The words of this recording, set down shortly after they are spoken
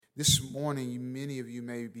This morning, many of you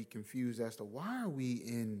may be confused as to why are we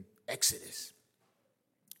in Exodus,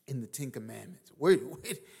 in the Ten Commandments.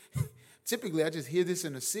 Typically, I just hear this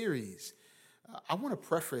in a series. I want to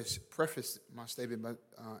preface my statement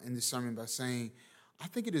in this sermon by saying I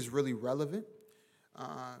think it is really relevant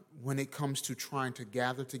when it comes to trying to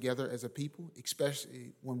gather together as a people,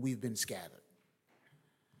 especially when we've been scattered.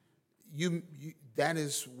 That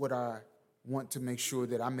is what I want to make sure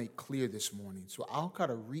that I make clear this morning. So I'll kind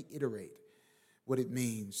of reiterate what it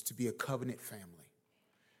means to be a covenant family.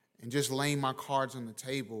 And just laying my cards on the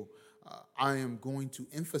table, I am going to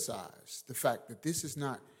emphasize the fact that this is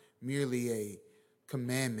not merely a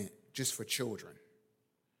commandment just for children.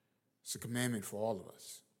 It's a commandment for all of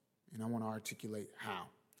us. And I want to articulate how.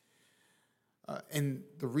 And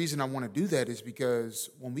the reason I want to do that is because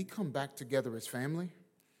when we come back together as family,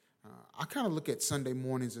 I kind of look at Sunday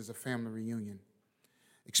mornings as a family reunion,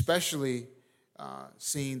 especially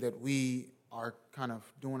seeing that we are kind of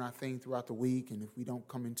doing our thing throughout the week, and if we don't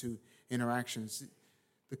come into interactions,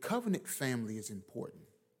 the covenant family is important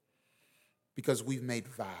because we've made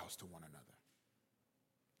vows to one another.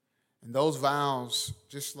 And those vows,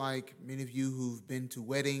 just like many of you who've been to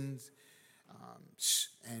weddings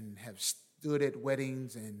and have stood at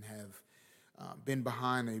weddings and have been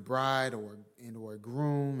behind a bride or a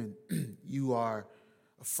groom, and you are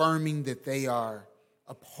affirming that they are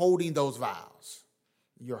upholding those vows.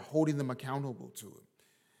 You're holding them accountable to it.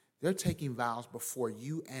 They're taking vows before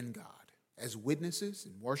you and God as witnesses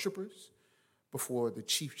and worshipers before the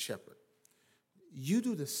chief shepherd. You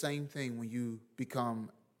do the same thing when you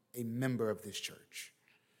become a member of this church,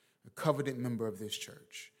 a covenant member of this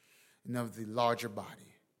church and of the larger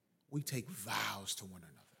body. We take vows to one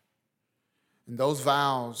another. And those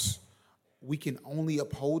vows, we can only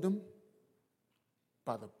uphold them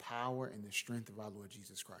by the power and the strength of our Lord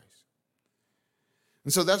Jesus Christ.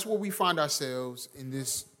 And so that's where we find ourselves in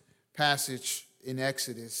this passage in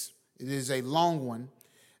Exodus. It is a long one,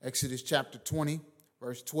 Exodus chapter 20,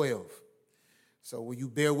 verse 12. So will you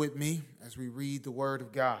bear with me as we read the word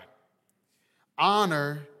of God?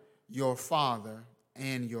 Honor your father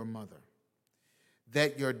and your mother,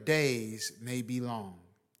 that your days may be long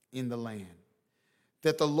in the land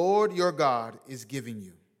that the Lord your God is giving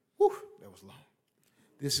you. Whew, that was long.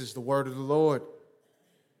 This is the word of the Lord.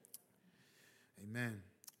 Amen.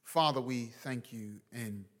 Father, we thank you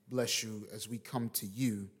and bless you as we come to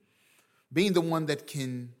you, being the one that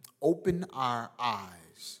can open our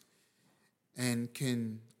eyes and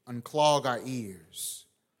can unclog our ears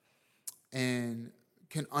and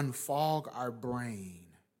can unfog our brain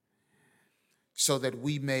so that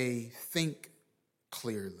we may think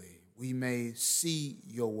clearly. We may see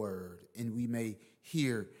your word and we may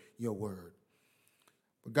hear your word.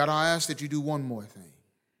 But God, I ask that you do one more thing,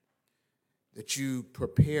 that you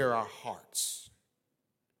prepare our hearts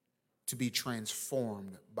to be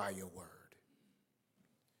transformed by your word.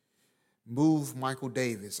 Move Michael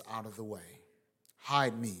Davis out of the way.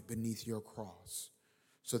 Hide me beneath your cross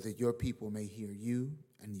so that your people may hear you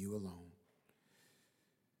and you alone.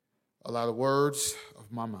 Allow the words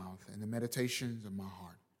of my mouth and the meditations of my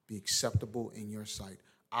heart be acceptable in your sight,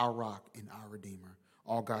 our rock and our redeemer.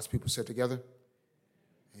 All God's people said together,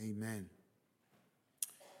 amen.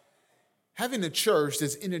 Having a church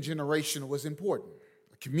that's intergenerational was important.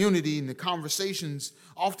 A community and the conversations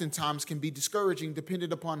oftentimes can be discouraging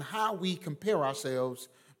depending upon how we compare ourselves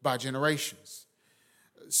by generations.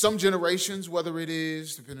 Some generations, whether it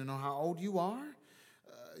is, depending on how old you are,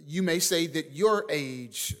 you may say that your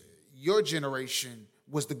age, your generation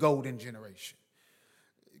was the golden generation.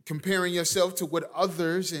 Comparing yourself to what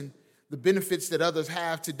others and the benefits that others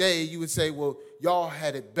have today, you would say, well, y'all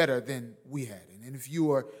had it better than we had it. And if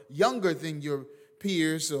you are younger than your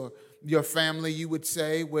peers or your family, you would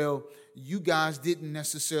say, well, you guys didn't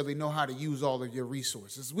necessarily know how to use all of your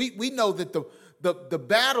resources. We know that the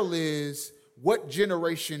battle is what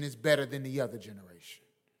generation is better than the other generation.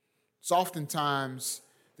 It's oftentimes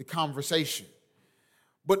the conversation.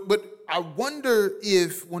 But I wonder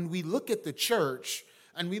if when we look at the church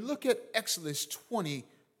and we look at Exodus 20,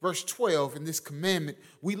 verse 12 in this commandment,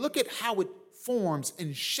 we look at how it forms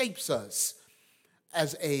and shapes us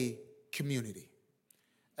as a community,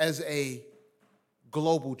 as a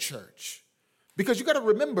global church. Because you got to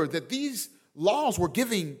remember that these laws were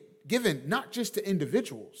given not just to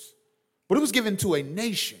individuals, but it was given to a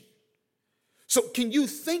nation. So can you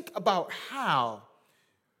think about how,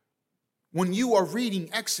 when you are reading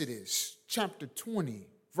Exodus chapter 20,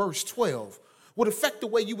 verse 12, would affect the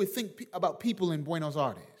way you would think about people in Buenos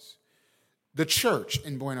Aires, the church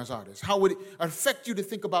in Buenos Aires? How would it affect you to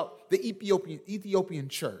think about the Ethiopian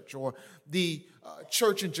church, or the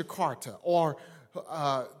church in Jakarta, or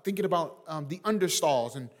thinking about the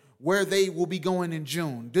understalls and where they will be going in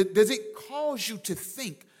June? Does it cause you to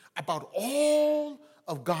think about all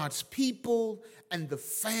of God's people and the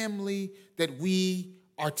family that we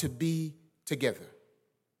are to be together?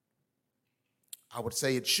 I would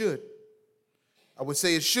say it should. I would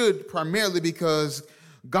say it should, primarily because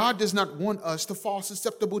God does not want us to fall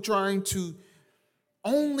susceptible trying to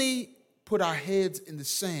only put our heads in the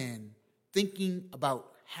sand thinking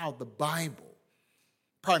about how the Bible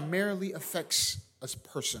primarily affects us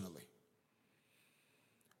personally.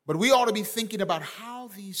 But we ought to be thinking about how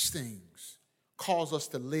these things cause us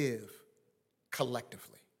to live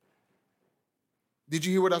collectively. Did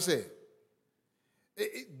you hear what I said?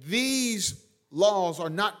 These laws are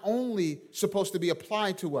not only supposed to be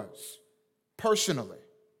applied to us personally,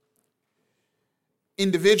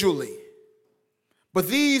 individually, but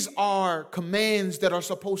these are commands that are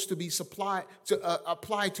supposed to be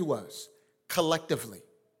applied to us collectively.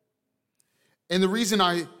 And the reason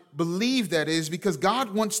I believe that is because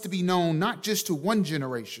God wants to be known not just to one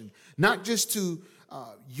generation, not just to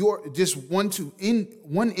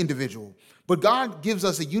one individual, but God gives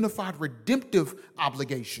us a unified redemptive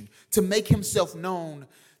obligation to make himself known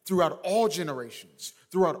throughout all generations,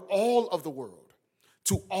 throughout all of the world,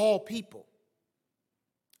 to all people.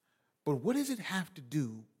 But what does it have to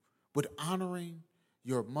do with honoring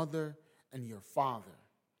your mother and your father,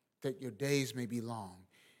 that your days may be long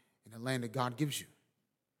in the land that God gives you?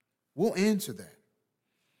 We'll answer that.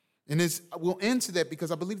 And we'll answer that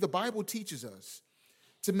because I believe the Bible teaches us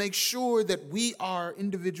to make sure that we are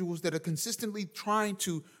individuals that are consistently trying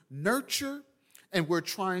to nurture, and we're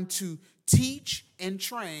trying to teach and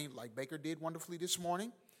train, like Baker did wonderfully this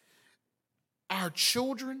morning, our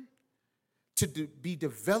children to be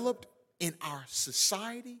developed in our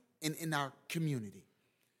society and in our community.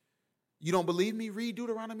 You don't believe me? Read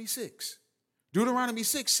Deuteronomy 6. Deuteronomy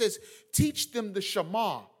 6 says, teach them the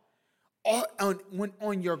Shema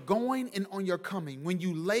on your going and on your coming, when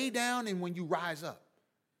you lay down and when you rise up.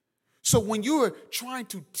 So when you're trying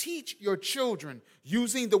to teach your children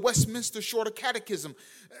using the Westminster Shorter Catechism,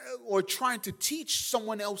 or trying to teach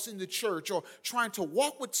someone else in the church, or trying to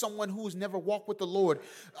walk with someone who has never walked with the Lord,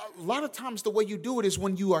 a lot of times the way you do it is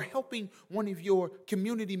when you are helping one of your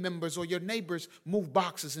community members or your neighbors move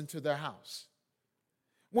boxes into their house.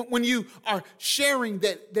 When you are sharing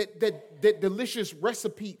that delicious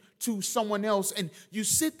recipe to someone else, and you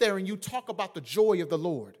sit there and you talk about the joy of the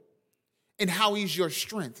Lord and how he's your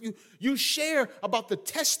strength. You share about the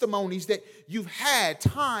testimonies that you've had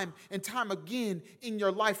time and time again in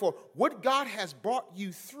your life, or what God has brought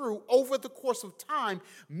you through over the course of time,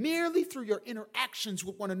 merely through your interactions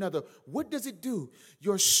with one another. What does it do?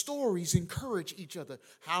 Your stories encourage each other.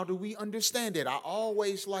 How do we understand it? I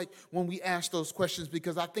always like when we ask those questions,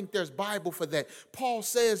 because I think there's Bible for that. Paul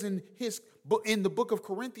says in the book of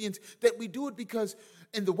Corinthians that we do it because,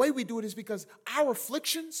 and the way we do it is because our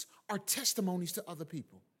afflictions are testimonies to other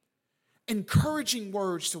people, encouraging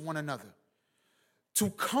words to one another, to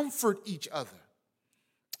comfort each other.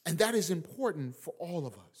 And that is important for all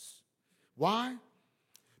of us. Why?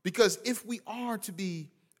 Because if we are to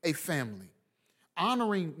be a family,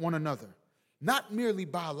 honoring one another, not merely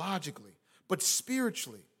biologically, but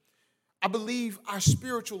spiritually, I believe our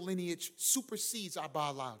spiritual lineage supersedes our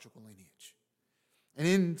biological lineage.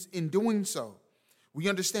 And in doing so, we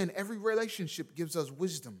understand every relationship gives us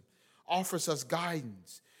wisdom, offers us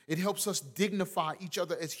guidance. It helps us dignify each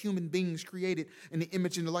other as human beings created in the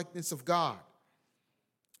image and the likeness of God.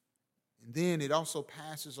 And then it also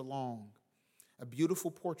passes along a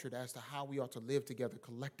beautiful portrait as to how we ought to live together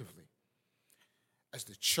collectively as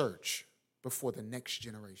the church before the next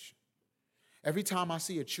generation. Every time I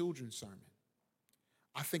see a children's sermon,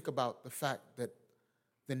 I think about the fact that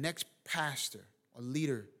the next pastor or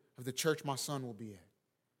leader of the church my son will be at,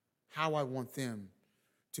 how I want them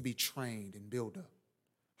to be trained and built up,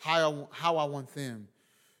 how I want them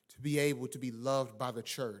to be able to be loved by the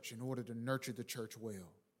church in order to nurture the church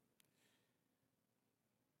well,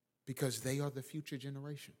 because they are the future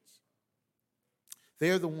generations.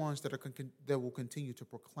 They are the ones that will continue to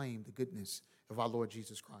proclaim the goodness of our Lord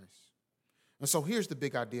Jesus Christ. And so here's the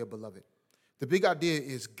big idea, beloved. The big idea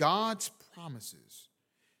is God's promises.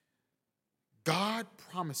 God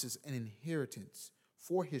promises an inheritance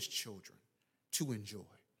for his children to enjoy.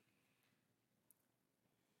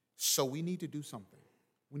 So we need to do something.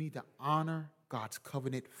 We need to honor God's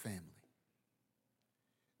covenant family.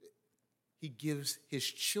 He gives his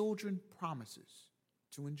children promises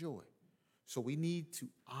to enjoy. So we need to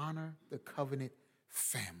honor the covenant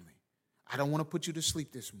family. I don't want to put you to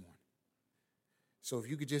sleep this morning. So if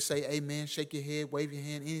you could just say amen, shake your head, wave your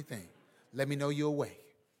hand, anything, let me know you're awake.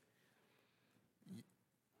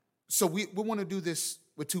 So we want to do this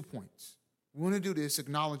with 2 points. We want to do this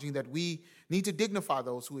acknowledging that we need to dignify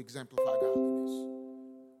those who exemplify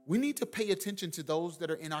godliness. We need to pay attention to those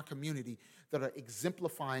that are in our community that are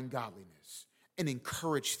exemplifying godliness and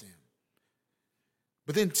encourage them.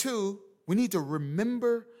 But then 2, we need to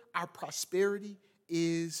remember our prosperity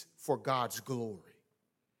is for God's glory.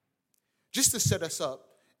 Just to set us up,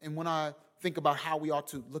 and when I think about how we ought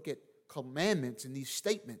to look at commandments and these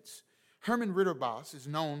statements, Herman Ritterboss is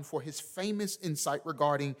known for his famous insight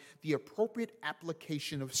regarding the appropriate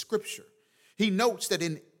application of Scripture. He notes that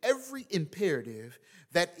in every imperative,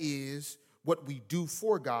 that is, what we do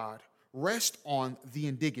for God, rest on the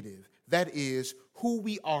indicative, that is, who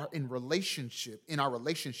we are in our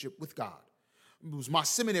relationship with God. It was my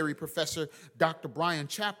seminary professor, Dr. Brian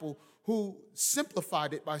Chappell, who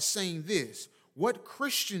simplified it by saying this: what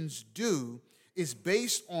Christians do is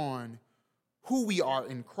based on who we are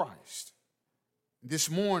in Christ.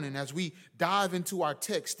 This morning, as we dive into our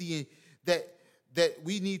text, that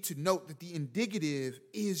we need to note that the indicative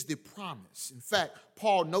is the promise. In fact,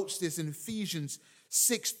 Paul notes this in Ephesians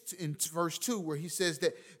 6 in verse 2, where he says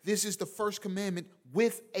that this is the first commandment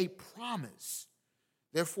with a promise.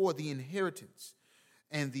 Therefore, the inheritance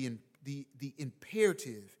and the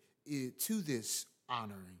imperative to this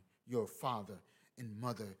honoring your father and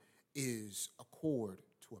mother is accord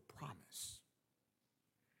to a promise.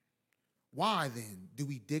 Why then do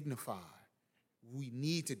we dignify? We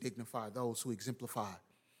need to dignify those who exemplify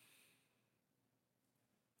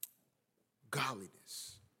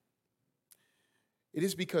godliness. It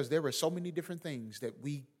is because there are so many different things that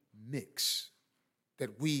we mix,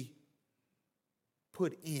 that we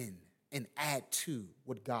put in and add to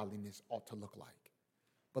what godliness ought to look like.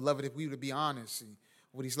 Beloved, if we were to be honest,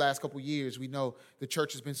 over these last couple of years, we know the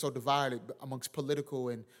church has been so divided amongst political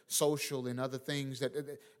and social and other things that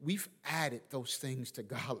we've added those things to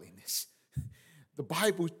godliness. The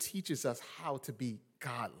Bible teaches us how to be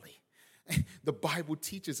godly. The Bible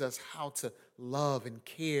teaches us how to love and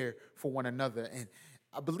care for one another. And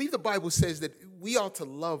I believe the Bible says that we ought to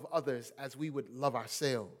love others as we would love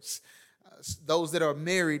ourselves. Those that are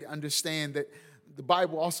married understand that the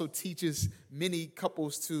Bible also teaches many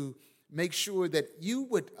couples to make sure that you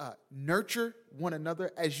would nurture one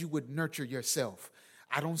another as you would nurture yourself.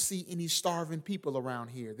 I don't see any starving people around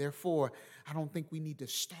here. Therefore, I don't think we need to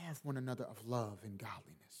starve one another of love and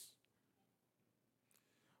godliness.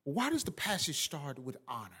 Why does the passage start with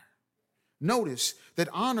honor? Notice that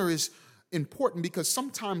honor is important because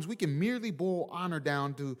sometimes we can merely boil honor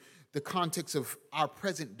down to the context of our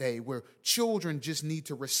present day, where children just need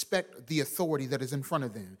to respect the authority that is in front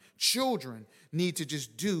of them. Children need to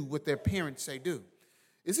just do what their parents say do.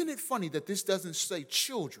 Isn't it funny that this doesn't say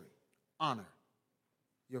children honor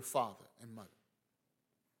your father and mother?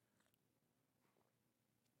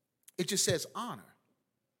 It just says honor.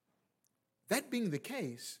 That being the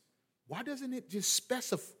case, why doesn't it just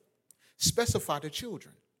specify the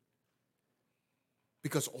children?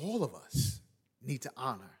 Because all of us need to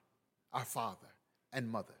honor our father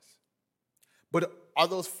and mothers. But are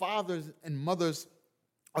those fathers and mothers,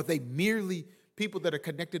 are they merely people that are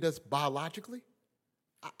connected to us biologically?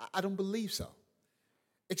 I don't believe so.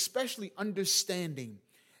 Especially understanding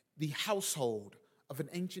the household of an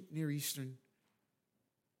ancient Near Eastern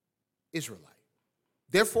Israelite.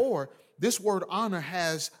 Therefore, this word honor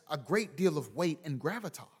has a great deal of weight and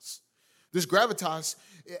gravitas. This gravitas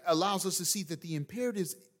allows us to see that the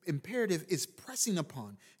imperative is impressing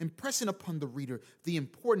upon the reader the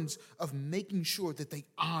importance of making sure that they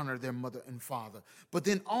honor their mother and father. But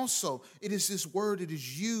then also, it is this word that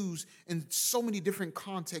is used in so many different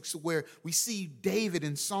contexts where we see David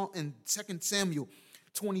in 2 Samuel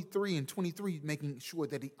 23 and 23 making sure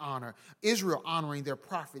that he honor. Israel honoring their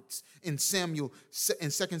prophets in 2 Samuel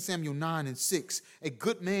 9 and 6. A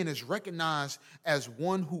good man is recognized as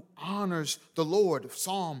one who honors the Lord,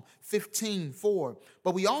 Psalm 15:4.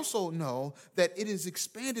 But we also know that it is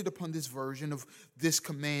expanded upon this version of this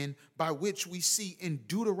command by which we see in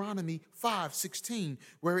Deuteronomy 5:16,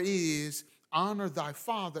 where it is, honor thy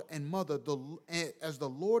father and mother as the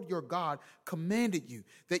Lord your God commanded you,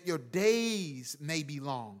 that your days may be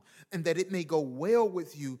long and that it may go well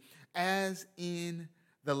with you as in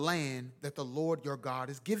the land that the Lord your God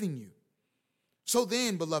is giving you. So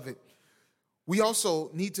then, beloved, we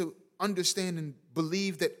also need to understand and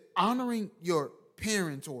believe that honoring your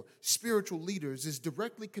parents or spiritual leaders is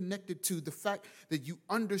directly connected to the fact that you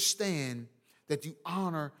understand that you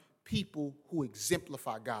honor people who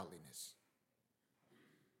exemplify godliness.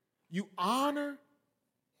 You honor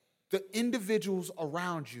the individuals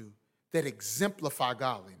around you that exemplify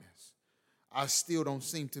godliness. I still don't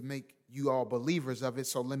seem to make you all believers of it,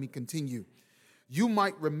 so let me continue. You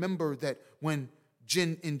might remember that when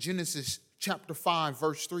in Genesis chapter 5,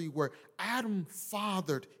 verse 3, where Adam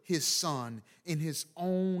fathered his son in his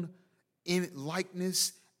own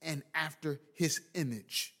likeness and after his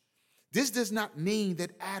image. This does not mean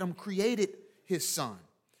that Adam created his son.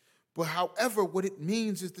 But however, what it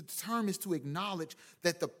means is the term is to acknowledge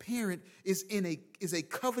that the parent is a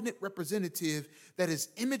covenant representative that is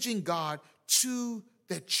imaging God to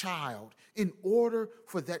that child in order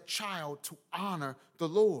for that child to honor the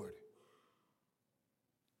Lord.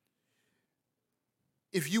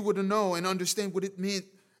 If you were to know and understand what it meant,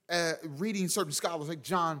 reading certain scholars like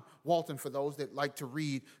John Walton, for those that like to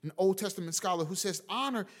read, an Old Testament scholar who says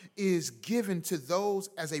honor is given to those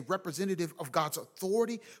as a representative of God's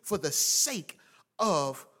authority for the sake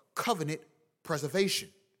of covenant preservation.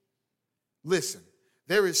 Listen,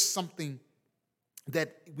 there is something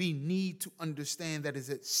that we need to understand that is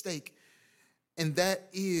at stake, and that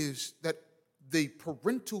is that the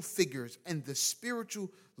parental figures and the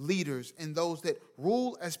spiritual leaders and those that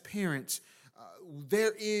rule as parents,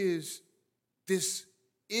 there is this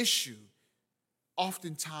issue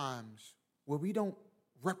oftentimes where we don't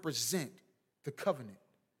represent the covenant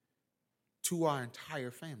to our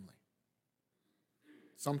entire family.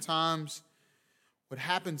 Sometimes what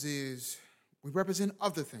happens is we represent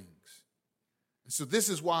other things. And so this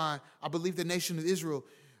is why I believe the nation of Israel,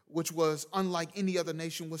 which was unlike any other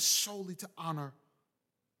nation, was solely to honor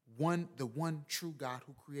the one true God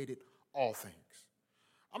who created all things.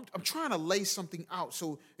 I'm trying to lay something out,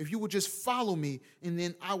 so if you would just follow me, and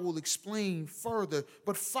then I will explain further.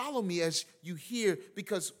 But follow me as you hear,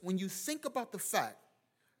 because when you think about the fact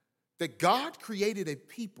that God created a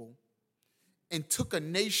people and took a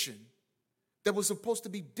nation that was supposed to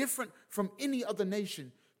be different from any other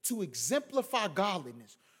nation to exemplify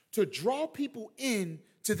godliness, to draw people in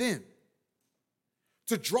to them,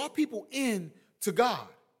 to draw people in to God,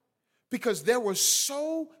 because there were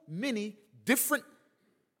so many different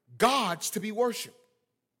gods to be worshiped.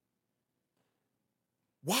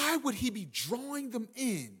 Why would he be drawing them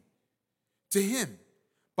in to him?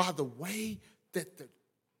 By the way that the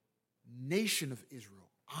nation of Israel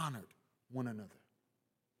honored one another.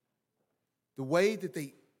 The way that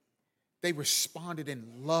they responded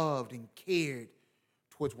and loved and cared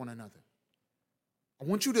towards one another. I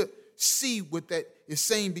want you to see what that is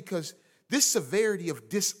saying, because this severity of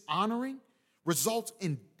dishonoring results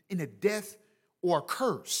in a death or a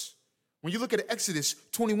curse. When you look at Exodus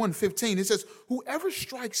 21:15, it says, whoever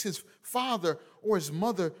strikes his father or his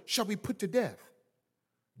mother shall be put to death.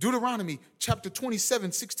 Deuteronomy chapter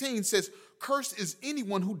 27:16 says, cursed is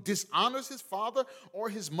anyone who dishonors his father or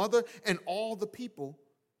his mother, and all the people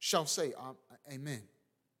shall say, amen.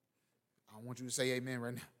 I want you to say amen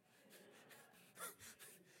right now.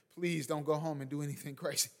 Please don't go home and do anything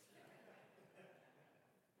crazy.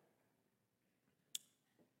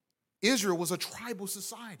 Israel was a tribal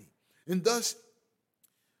society, and thus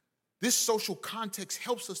this social context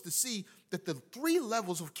helps us to see that the three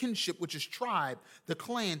levels of kinship, which is tribe, the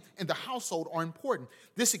clan, and the household, are important.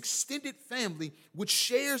 This extended family, which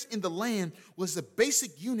shares in the land, was the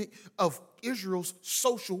basic unit of Israel's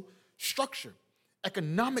social structure,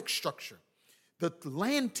 economic structure. The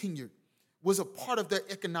land tenure was a part of their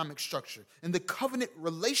economic structure, and the covenant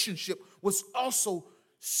relationship was also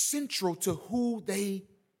central to who they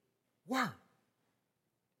were.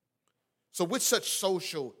 So with such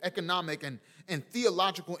social, economic, and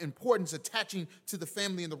theological importance attaching to the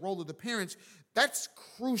family and the role of the parents, that's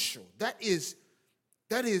crucial. That is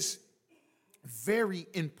very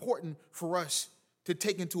important for us to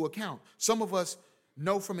take into account. Some of us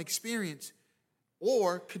know from experience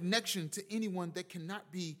or connection to anyone that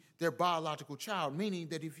cannot be their biological child, meaning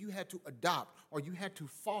that if you had to adopt or you had to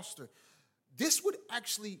foster, this would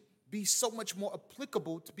actually be so much more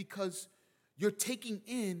applicable because you're taking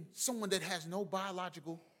in someone that has no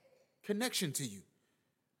biological connection to you.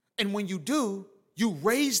 And when you do, you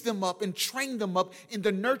raise them up and train them up in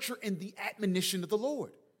the nurture and the admonition of the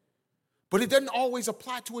Lord. But it doesn't always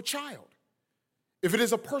apply to a child. If it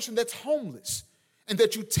is a person that's homeless and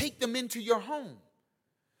that you take them into your home,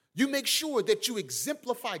 you make sure that you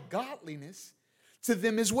exemplify godliness to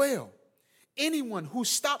them as well. Anyone who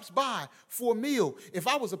stops by for a meal, if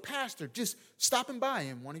I was a pastor, just stopping by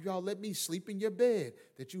and one of y'all let me sleep in your bed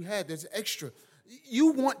that you had, there's extra.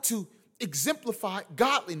 You want to exemplify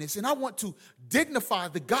godliness, and I want to dignify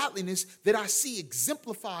the godliness that I see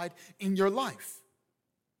exemplified in your life.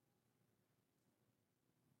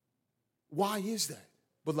 Why is that,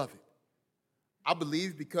 beloved? I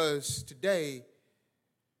believe because today,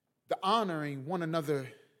 the honoring one another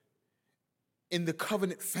in the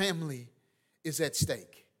covenant family is at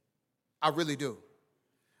stake. I really do.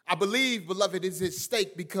 I believe, beloved, is at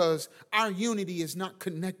stake because our unity is not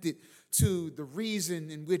connected to the reason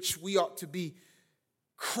in which we ought to be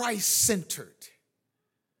Christ-centered,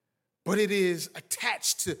 but it is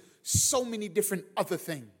attached to so many different other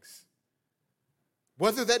things.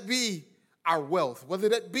 Whether that be our wealth, whether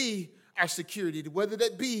that be our security, whether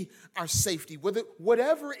that be our safety,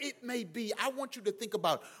 whatever it may be, I want you to think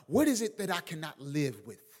about, what is it that I cannot live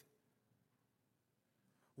with?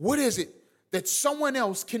 What is it that someone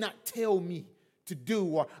else cannot tell me to do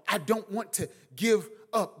or I don't want to give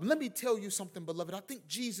up? Let me tell you something, beloved. I think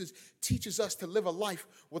Jesus teaches us to live a life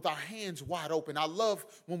with our hands wide open. I love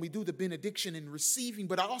when we do the benediction and receiving,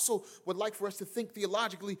 but I also would like for us to think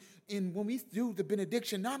theologically in when we do the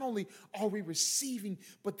benediction, not only are we receiving,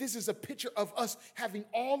 but this is a picture of us having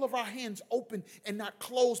all of our hands open and not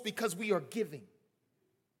closed because we are giving.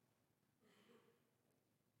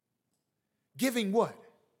 Giving what?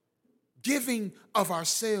 Giving of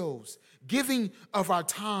ourselves, giving of our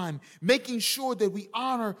time, making sure that we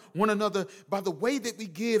honor one another by the way that we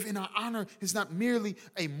give. And our honor is not merely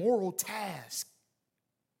a moral task,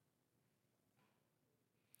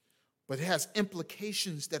 but it has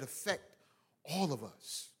implications that affect all of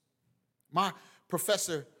us. My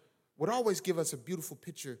professor would always give us a beautiful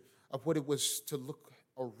picture of what it was to look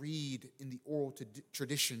or read in the oral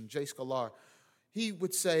tradition, J. Scalar. He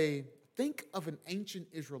would say, think of an ancient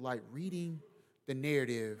Israelite reading the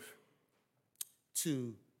narrative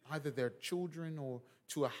to either their children or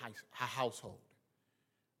to a household.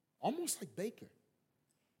 Almost like Baker.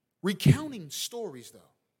 Recounting stories, though.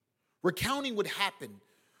 Recounting what happened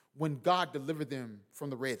when God delivered them from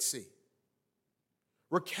the Red Sea.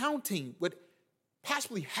 Recounting what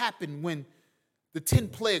possibly happened when the 10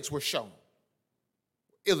 plagues were shown,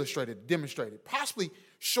 illustrated, demonstrated. Possibly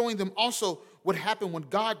showing them also what happened when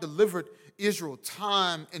God delivered Israel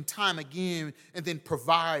time and time again and then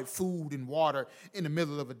provide food and water in the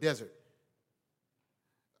middle of a desert.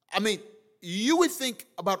 I mean, you would think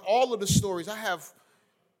about all of the stories. I have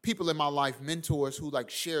people in my life, mentors, who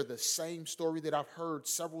share the same story that I've heard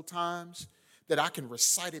several times, that I can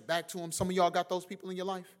recite it back to them. Some of y'all got those people in your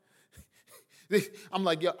life? I'm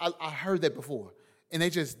like, yeah, I heard that before. And they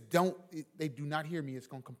just they do not hear me. It's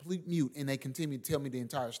going complete mute, and they continue to tell me the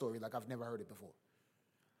entire story like I've never heard it before.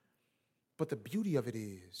 But the beauty of it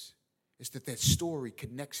is that story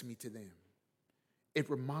connects me to them. It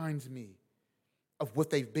reminds me of what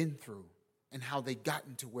they've been through and how they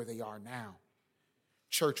gotten to where they are now.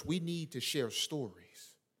 Church, we need to share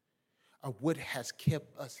stories of what has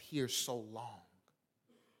kept us here so long,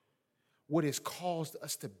 what has caused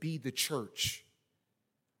us to be the church.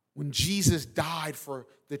 When Jesus died for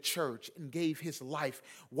the church and gave his life,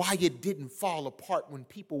 why it didn't fall apart when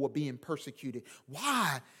people were being persecuted.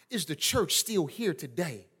 Why is the church still here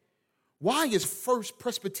today? Why is First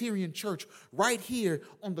Presbyterian Church right here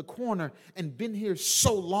on the corner and been here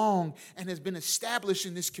so long and has been established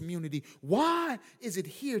in this community? Why is it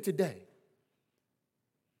here today?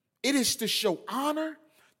 It is to show honor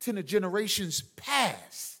to the generations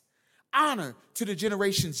past, honor to the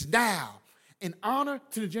generations now, and honor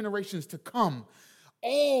to the generations to come,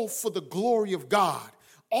 all for the glory of God,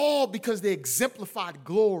 all because they exemplified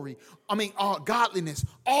godliness,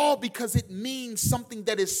 all because it means something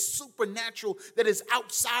that is supernatural, that is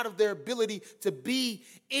outside of their ability to be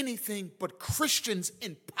anything but Christians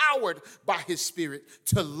empowered by his Spirit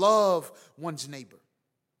to love one's neighbor.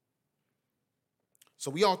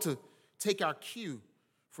 So we ought to take our cue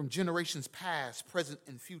from generations past, present,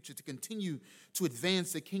 and future to continue to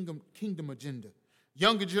advance the kingdom agenda.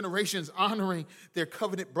 Younger generations honoring their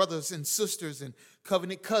covenant brothers and sisters and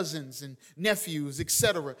covenant cousins and nephews,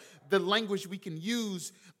 etc. The language we can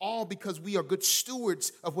use, all because we are good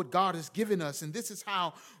stewards of what God has given us. And this is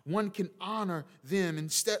how one can honor them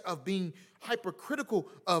instead of being hypercritical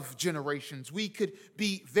of generations. We could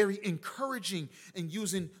be very encouraging and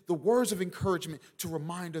using the words of encouragement to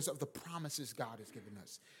remind us of the promises God has given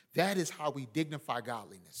us. That is how we dignify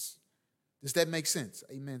godliness. Does that make sense?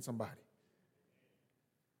 Amen, somebody.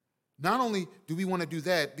 Not only do we want to do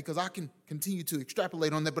that, because I can continue to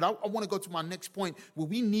extrapolate on that, but I want to go to my next point where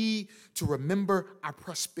we need to remember our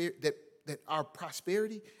that our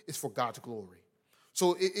prosperity is for God's glory.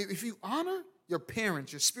 So if you honor your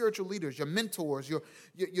parents, your spiritual leaders, your mentors, your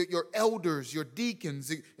elders, your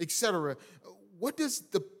deacons, etc., what does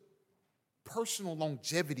the personal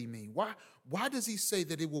longevity mean? Why does he say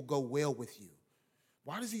that it will go well with you?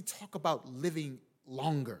 Why does he talk about living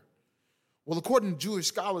longer? Well, according to Jewish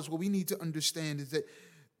scholars, what we need to understand is that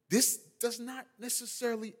this does not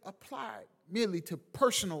necessarily apply merely to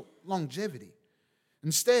personal longevity.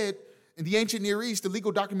 Instead, in the ancient Near East, the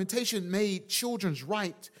legal documentation made children's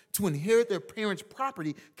right to inherit their parents'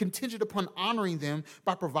 property contingent upon honoring them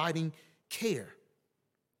by providing care.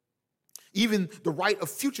 Even the right of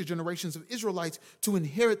future generations of Israelites to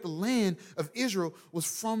inherit the land of Israel was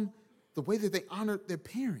from the way that they honored their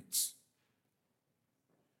parents.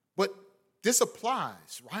 But this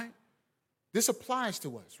applies, right? This applies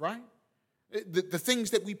to us, right? The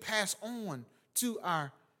things that we pass on to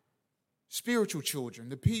our spiritual children,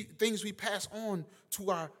 the things we pass on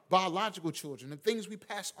to our biological children, the things we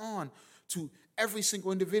pass on to every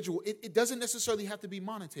single individual, it doesn't necessarily have to be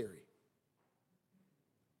monetary.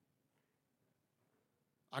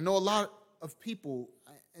 I know a lot of people,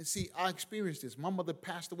 and see, I experienced this. My mother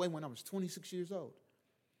passed away when I was 26 years old.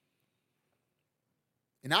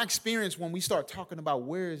 And I experienced when we start talking about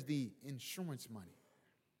where is the insurance money.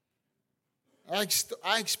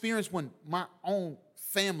 I experienced when my own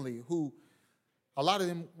family, who a lot of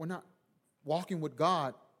them were not walking with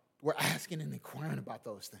God, were asking and inquiring about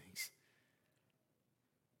those things.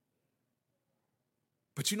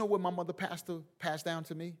 But you know what my mother passed down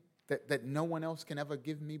to me? That no one else can ever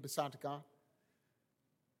give me besides God?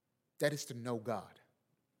 That is to know God.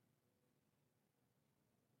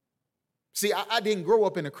 See, I didn't grow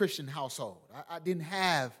up in a Christian household. I didn't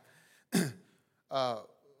have my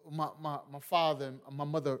father and my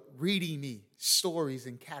mother reading me stories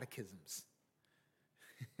and catechisms.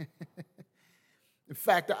 In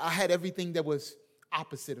fact, I had everything that was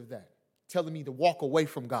opposite of that, telling me to walk away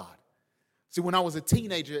from God. See, when I was a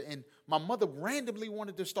teenager and my mother randomly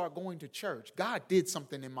wanted to start going to church, God did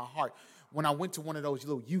something in my heart when I went to one of those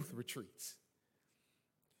little youth retreats.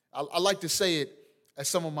 I like to say it, as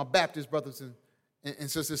some of my Baptist brothers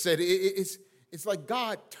and sisters said, it's like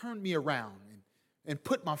God turned me around and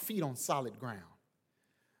put my feet on solid ground.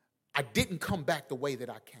 I didn't come back the way that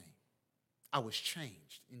I came. I was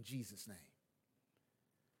changed in Jesus' name.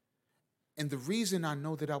 And the reason I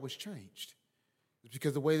know that I was changed is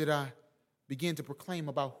because the way that I began to proclaim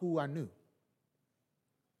about who I knew.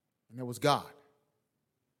 And that was God.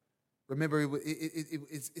 Remember,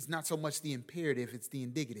 it's not so much the imperative, it's the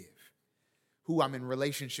indicative. Who I'm in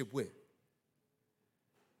relationship with.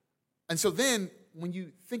 And so then, when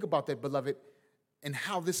you think about that, beloved, and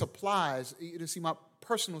how this applies, you see, my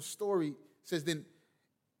personal story says then,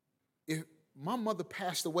 if my mother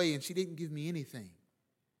passed away and she didn't give me anything,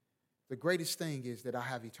 the greatest thing is that I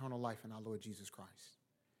have eternal life in our Lord Jesus Christ.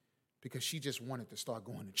 Because she just wanted to start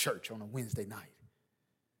going to church on a Wednesday night.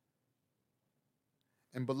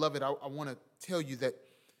 And beloved, I want to tell you that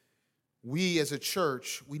we as a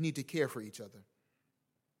church, we need to care for each other.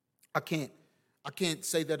 I can't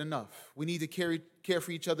say that enough. We need to care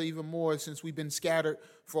for each other even more since we've been scattered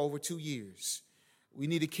for over 2 years. We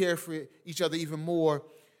need to care for each other even more,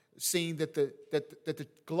 seeing that the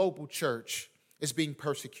global church is being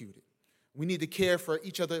persecuted. We need to care for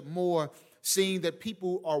each other more, seeing that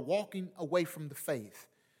people are walking away from the faith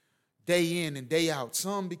day in and day out.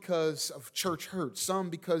 Some because of church hurt, some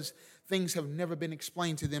because things have never been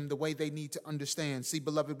explained to them the way they need to understand. See,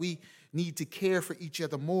 beloved, we need to care for each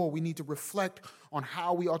other more. We need to reflect on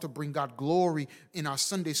how we ought to bring God glory in our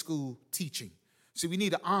Sunday school teaching. See, we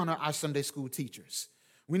need to honor our Sunday school teachers.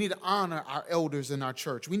 We need to honor our elders in our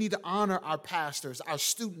church. We need to honor our pastors, our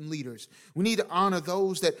student leaders. We need to honor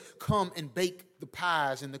those that come and bake the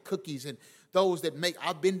pies and the cookies and those that make.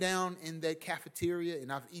 I've been down in that cafeteria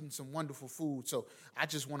and I've eaten some wonderful food. So I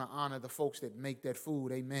just want to honor the folks that make that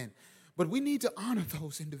food. Amen. But we need to honor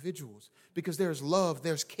those individuals because there's love,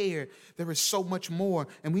 there's care, there is so much more.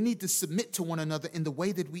 And we need to submit to one another in the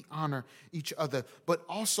way that we honor each other. But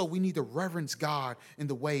also we need to reverence God in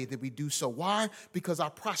the way that we do so. Why? Because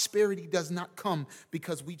our prosperity does not come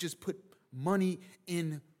because we just put money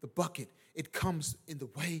in the bucket. It comes in the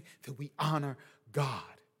way that we honor God.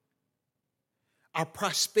 Our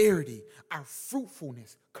prosperity, our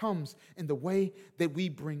fruitfulness comes in the way that we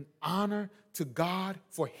bring honor to God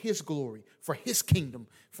for His glory, for His kingdom,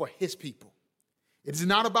 for His people. It is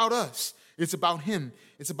not about us. It's about Him.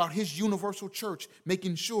 It's about His universal church,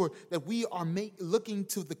 making sure that we are looking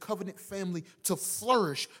to the covenant family to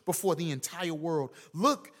flourish before the entire world.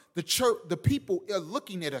 Look, the church, the people are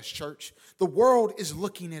looking at us, church. The world is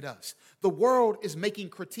looking at us. The world is making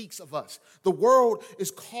critiques of us. The world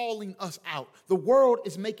is calling us out. The world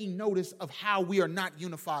is making notice of how we are not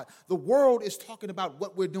unified. The world is talking about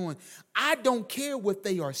what we're doing. I don't care what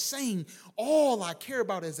they are saying. All I care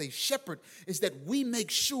about as a shepherd is that we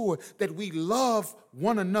make sure that we love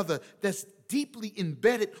one another, that's deeply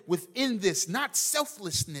embedded within this, not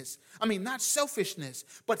selfishness,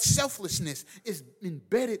 but selflessness is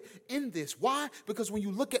embedded in this. Why? Because when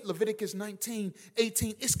you look at Leviticus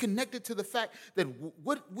 19:18, it's connected to the fact that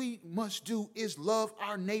what we must do is love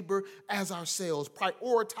our neighbor as ourselves,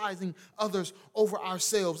 prioritizing others over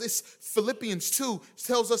ourselves. It's Philippians 2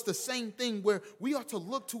 tells us the same thing, where we ought to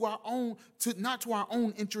look to our own, not to our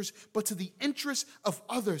own interests, but to the interests of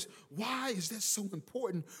others. Why is that so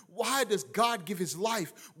important? Why does God give his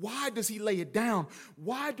life? Why does he lay it down?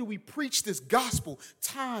 Why do we preach this gospel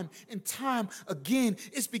time and time again?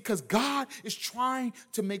 It's because God is trying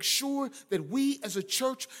to make sure that we as a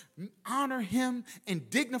church honor him and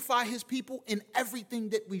dignify his people in everything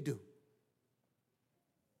that we do.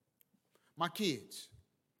 My kids,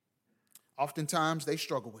 oftentimes they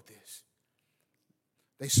struggle with this.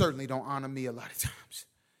 They certainly don't honor me a lot of times.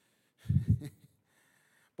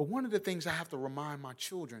 But one of the things I have to remind my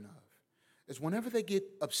children of is whenever they get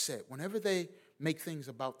upset, whenever they make things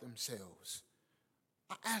about themselves,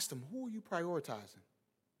 I ask them, who are you prioritizing?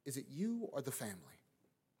 Is it you or the family?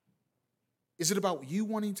 Is it about you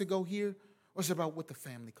wanting to go here, or is it about what the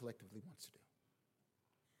family collectively wants to do?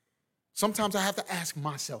 Sometimes I have to ask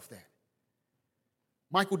myself that.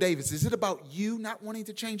 Michael Davis, is it about you not wanting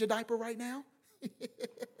to change a diaper right now?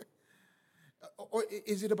 Or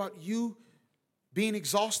is it about you being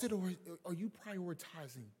exhausted, or are you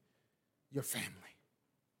prioritizing your family?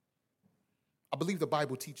 I believe the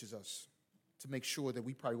Bible teaches us to make sure that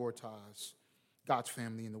we prioritize God's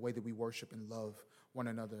family in the way that we worship and love one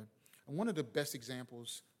another. And one of the best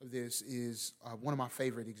examples of this is one of my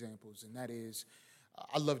favorite examples, and that is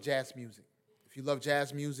I love jazz music. If you love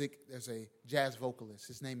jazz music, there's a jazz vocalist.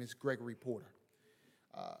 His name is Gregory Porter,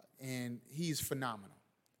 and he's phenomenal.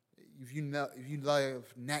 If you love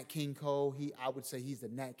Nat King Cole, I would say he's the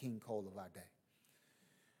Nat King Cole of our day.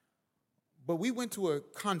 But we went to a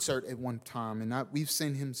concert at one time, and we've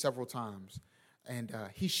seen him several times, and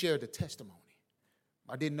he shared a testimony.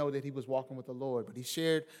 I didn't know that he was walking with the Lord, but he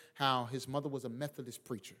shared how his mother was a Methodist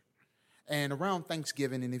preacher. And around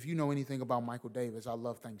Thanksgiving, and if you know anything about Michael Davis, I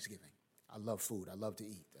love Thanksgiving. I love food. I love to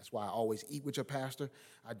eat. That's why I always eat with your pastor.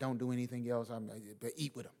 I don't do anything else, but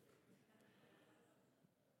eat with him.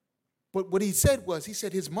 But what he said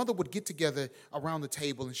his mother would get together around the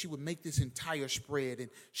table, and she would make this entire spread, and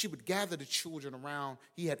she would gather the children around.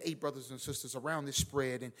 He had 8 brothers and sisters around this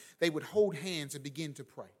spread, and they would hold hands and begin to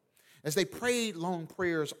pray. As they prayed long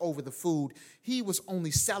prayers over the food, he was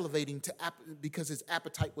only salivating because his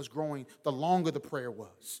appetite was growing the longer the prayer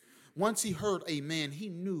was. Once he heard amen, he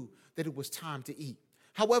knew that it was time to eat.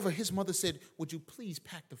 However, his mother said, would you please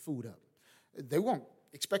pack the food up? They weren't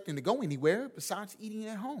expecting to go anywhere besides eating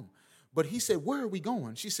at home. But he said, where are we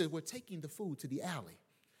going? She said, we're taking the food to the alley.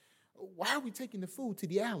 Why are we taking the food to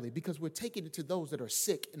the alley? Because we're taking it to those that are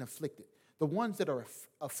sick and afflicted, the ones that are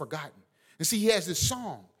forgotten. And see, he has this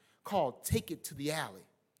song called Take It to the Alley.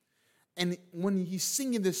 And when he's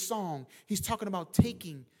singing this song, he's talking about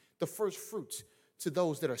taking the first fruits to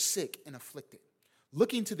those that are sick and afflicted,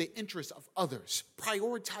 looking to the interests of others,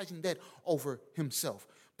 prioritizing that over himself.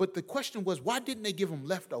 But the question was, why didn't they give him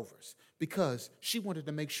leftovers? Because she wanted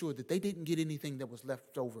to make sure that they didn't get anything that was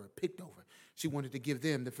left over or picked over. She wanted to give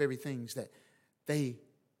them the very things that they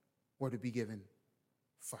were to be given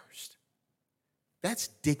first. That's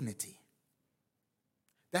dignity.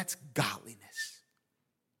 That's godliness.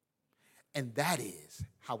 And that is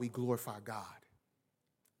how we glorify God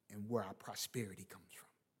and where our prosperity comes from.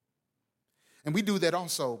 And we do that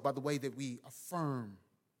also by the way that we affirm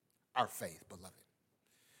our faith, beloved.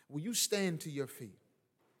 Will you stand to your feet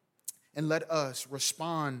and let us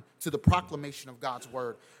respond to the proclamation of God's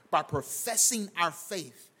word by professing our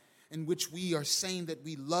faith, in which we are saying that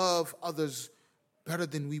we love others better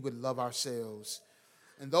than we would love ourselves.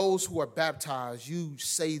 And those who are baptized, you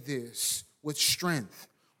say this with strength,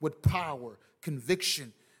 with power,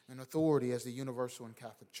 conviction, and authority as the universal and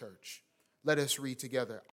Catholic Church. Let us read together.